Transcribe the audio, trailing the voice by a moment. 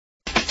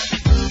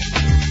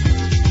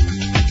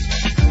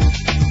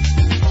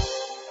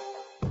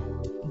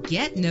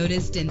Get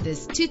noticed in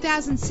this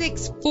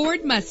 2006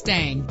 Ford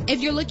Mustang.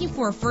 If you're looking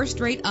for a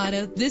first-rate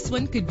auto, this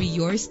one could be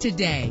yours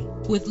today.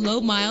 With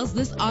low miles,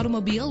 this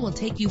automobile will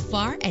take you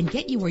far and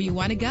get you where you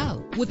want to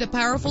go. With a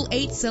powerful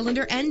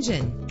 8-cylinder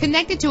engine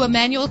connected to a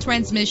manual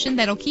transmission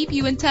that'll keep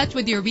you in touch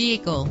with your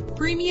vehicle.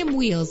 Premium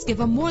wheels give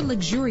a more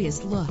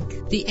luxurious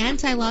look. The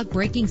anti-lock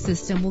braking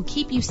system will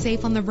keep you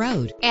safe on the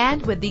road.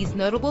 And with these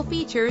notable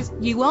features,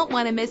 you won't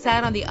want to miss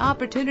out on the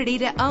opportunity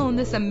to own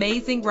this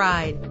amazing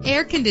ride.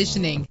 Air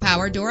conditioning,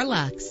 power door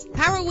locks,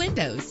 power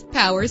windows,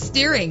 power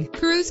steering,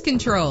 cruise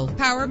control,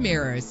 power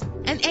mirrors,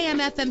 an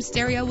AM/FM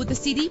stereo with a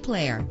CD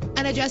player,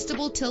 an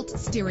adjustable tilt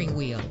steering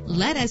wheel.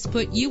 Let us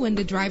put you in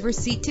the driver's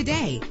seat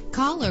today.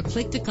 Call or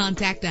click to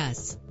contact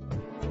us.